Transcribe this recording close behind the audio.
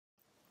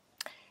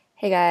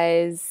Hey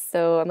guys,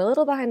 so I'm a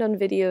little behind on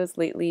videos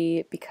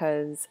lately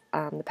because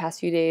the past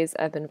few days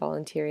I've been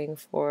volunteering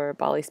for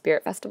Bali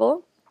Spirit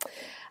Festival.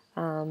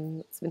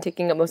 It's been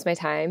taking up most of my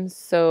time,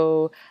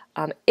 so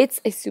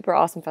it's a super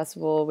awesome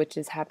festival which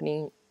is it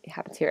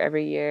happens here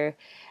every year.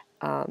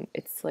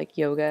 It's like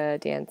yoga,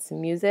 dance,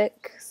 and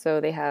music,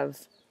 so they have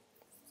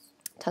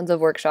tons of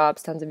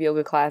workshops, tons of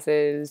yoga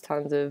classes,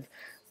 tons of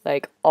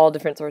like all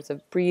different sorts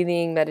of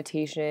breathing,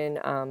 meditation,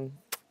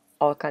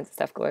 all kinds of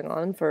stuff going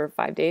on for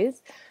 5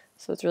 days.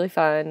 So it's really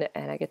fun,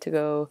 and I get to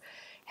go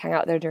hang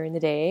out there during the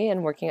day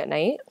and working at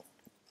night.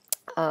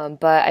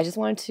 But I just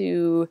wanted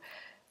to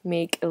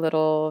make a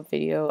little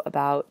video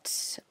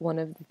about one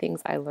of the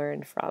things I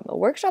learned from a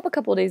workshop a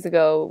couple days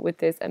ago with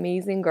this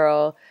amazing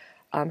girl.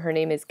 Her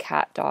name is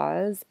Kat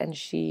Dawes, and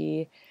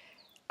she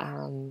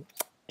had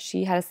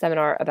a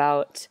seminar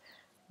about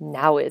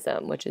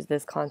Nowism, which is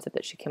this concept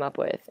that she came up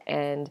with.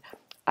 And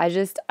I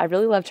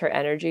really loved her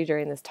energy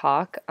during this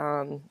talk.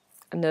 I'm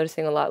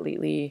noticing a lot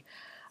lately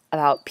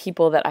about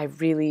people that I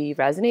really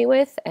resonate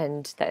with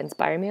and that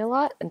inspire me a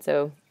lot. And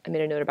so I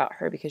made a note about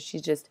her because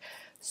she's just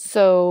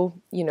so,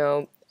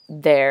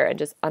 there and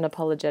just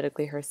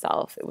unapologetically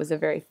herself. It was a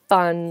very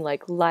fun,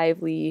 like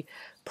lively,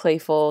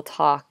 playful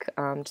talk,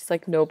 just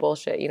like no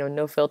bullshit,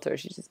 no filter.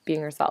 She's just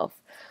being herself.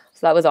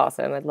 So that was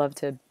awesome. I'd love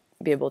to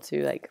be able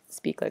to like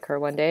speak like her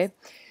one day.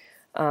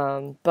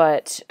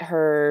 But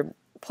her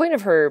point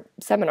of her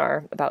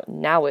seminar about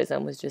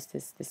Nowism was just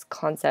this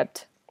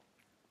concept.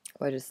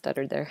 Oh, I just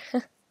stuttered there.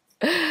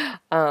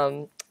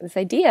 This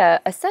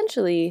idea,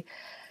 essentially,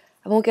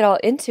 I won't get all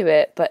into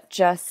it, but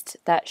just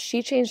that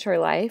she changed her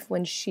life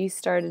when she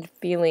started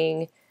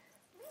really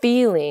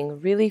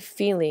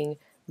feeling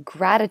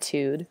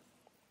gratitude,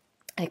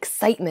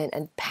 excitement,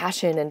 and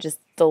passion, and just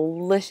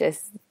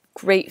delicious,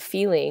 great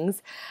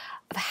feelings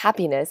of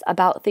happiness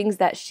about things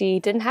that she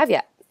didn't have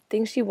yet,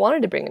 things she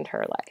wanted to bring into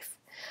her life.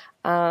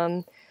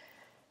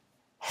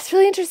 It's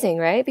really interesting,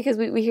 right? Because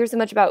we hear so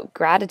much about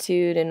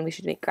gratitude and we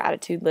should make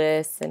gratitude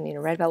lists and,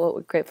 write about what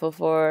we're grateful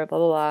for, blah,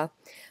 blah, blah.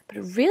 But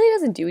it really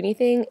doesn't do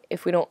anything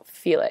if we don't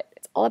feel it.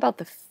 It's all about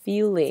the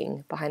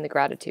feeling behind the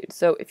gratitude.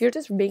 So if you're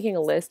just making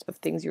a list of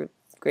things you're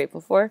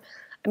grateful for,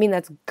 I mean,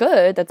 that's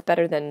good. That's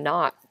better than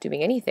not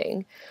doing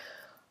anything.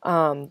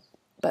 But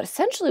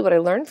essentially what I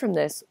learned from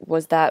this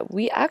was that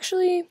we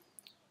actually,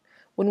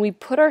 when we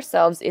put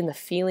ourselves in the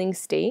feeling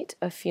state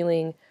of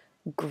feeling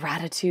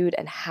gratitude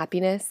and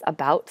happiness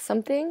about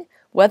something,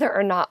 whether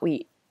or not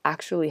we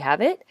actually have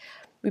it,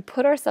 we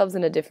put ourselves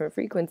in a different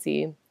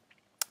frequency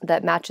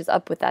that matches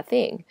up with that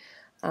thing.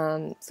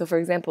 So for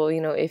example,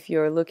 if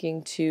you're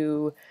looking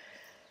to,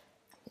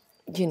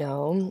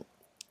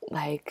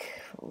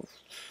 like,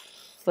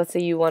 let's say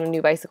you want a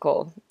new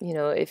bicycle,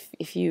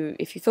 if you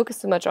focus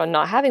so much on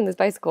not having this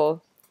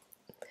bicycle,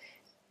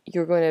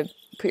 you're going to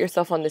put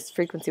yourself on this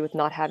frequency with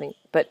not having.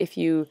 But if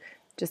you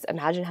just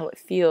imagine how it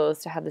feels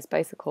to have this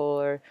bicycle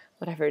or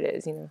whatever it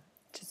is,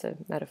 just a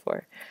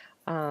metaphor.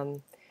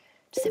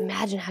 Just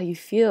imagine how you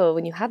feel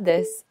when you have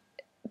this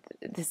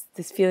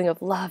feeling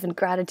of love and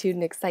gratitude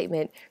and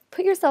excitement.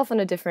 Put yourself in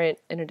a different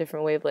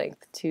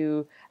wavelength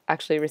to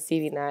actually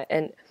receiving that.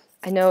 And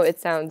I know it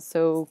sounds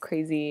so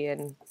crazy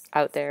and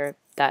out there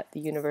that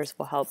the universe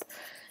will help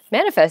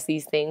manifest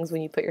these things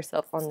when you put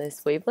yourself on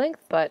this wavelength,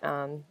 but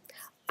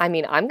I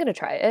mean, I'm going to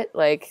try it.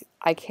 Like,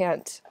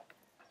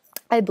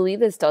 I believe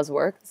this does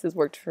work. This has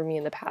worked for me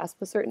in the past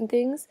with certain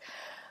things.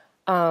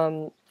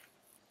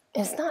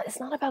 It's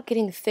not about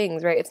getting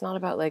things, right? It's not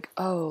about like,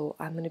 oh,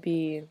 I'm going to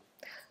be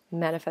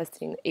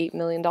manifesting $8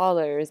 million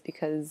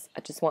because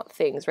I just want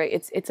things, right?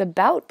 It's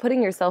about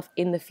putting yourself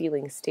in the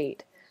feeling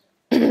state.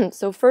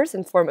 So first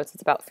and foremost,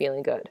 it's about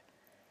feeling good,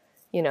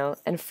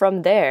 and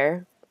from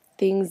there,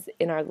 things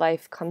in our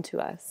life come to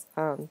us.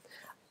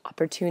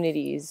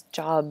 Opportunities,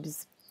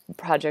 jobs,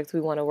 projects we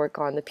want to work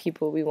on, the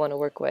people we want to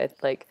work with,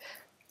 like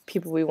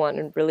people we want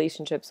in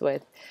relationships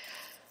with,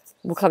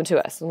 will come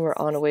to us when we're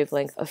on a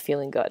wavelength of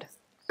feeling good.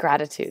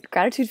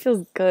 Gratitude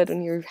feels good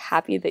when you're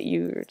happy that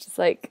you're just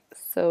like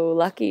so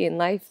lucky in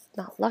life,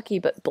 not lucky,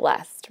 but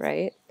blessed,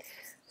 right?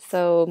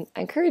 So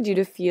I encourage you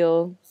to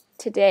feel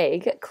today,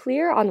 get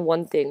clear on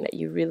one thing that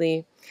you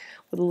really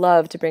would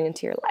love to bring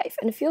into your life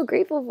and feel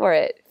grateful for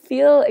it.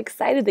 Feel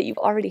excited that you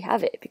already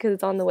have it because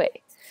it's on the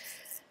way.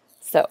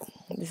 So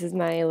this is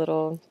my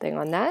little thing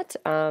on that.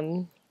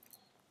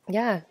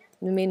 Yeah,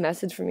 the main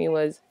message for me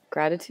was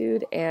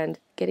gratitude and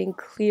getting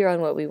clear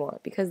on what we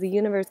want, because the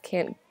universe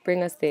can't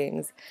bring us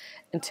things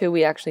until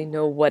we actually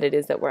know what it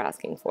is that we're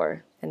asking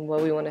for and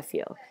what we want to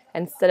feel.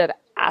 And instead of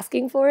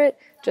asking for it,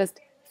 just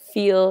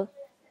feel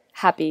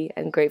happy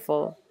and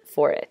grateful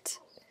for it.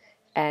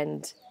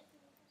 And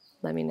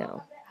let me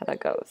know how that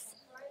goes.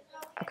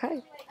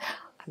 Okay,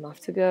 I'm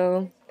off to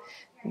go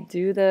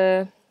do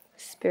the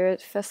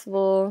Spirit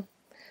Festival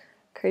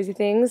crazy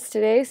things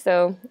today,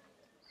 so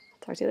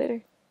talk to you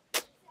later.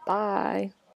 Bye.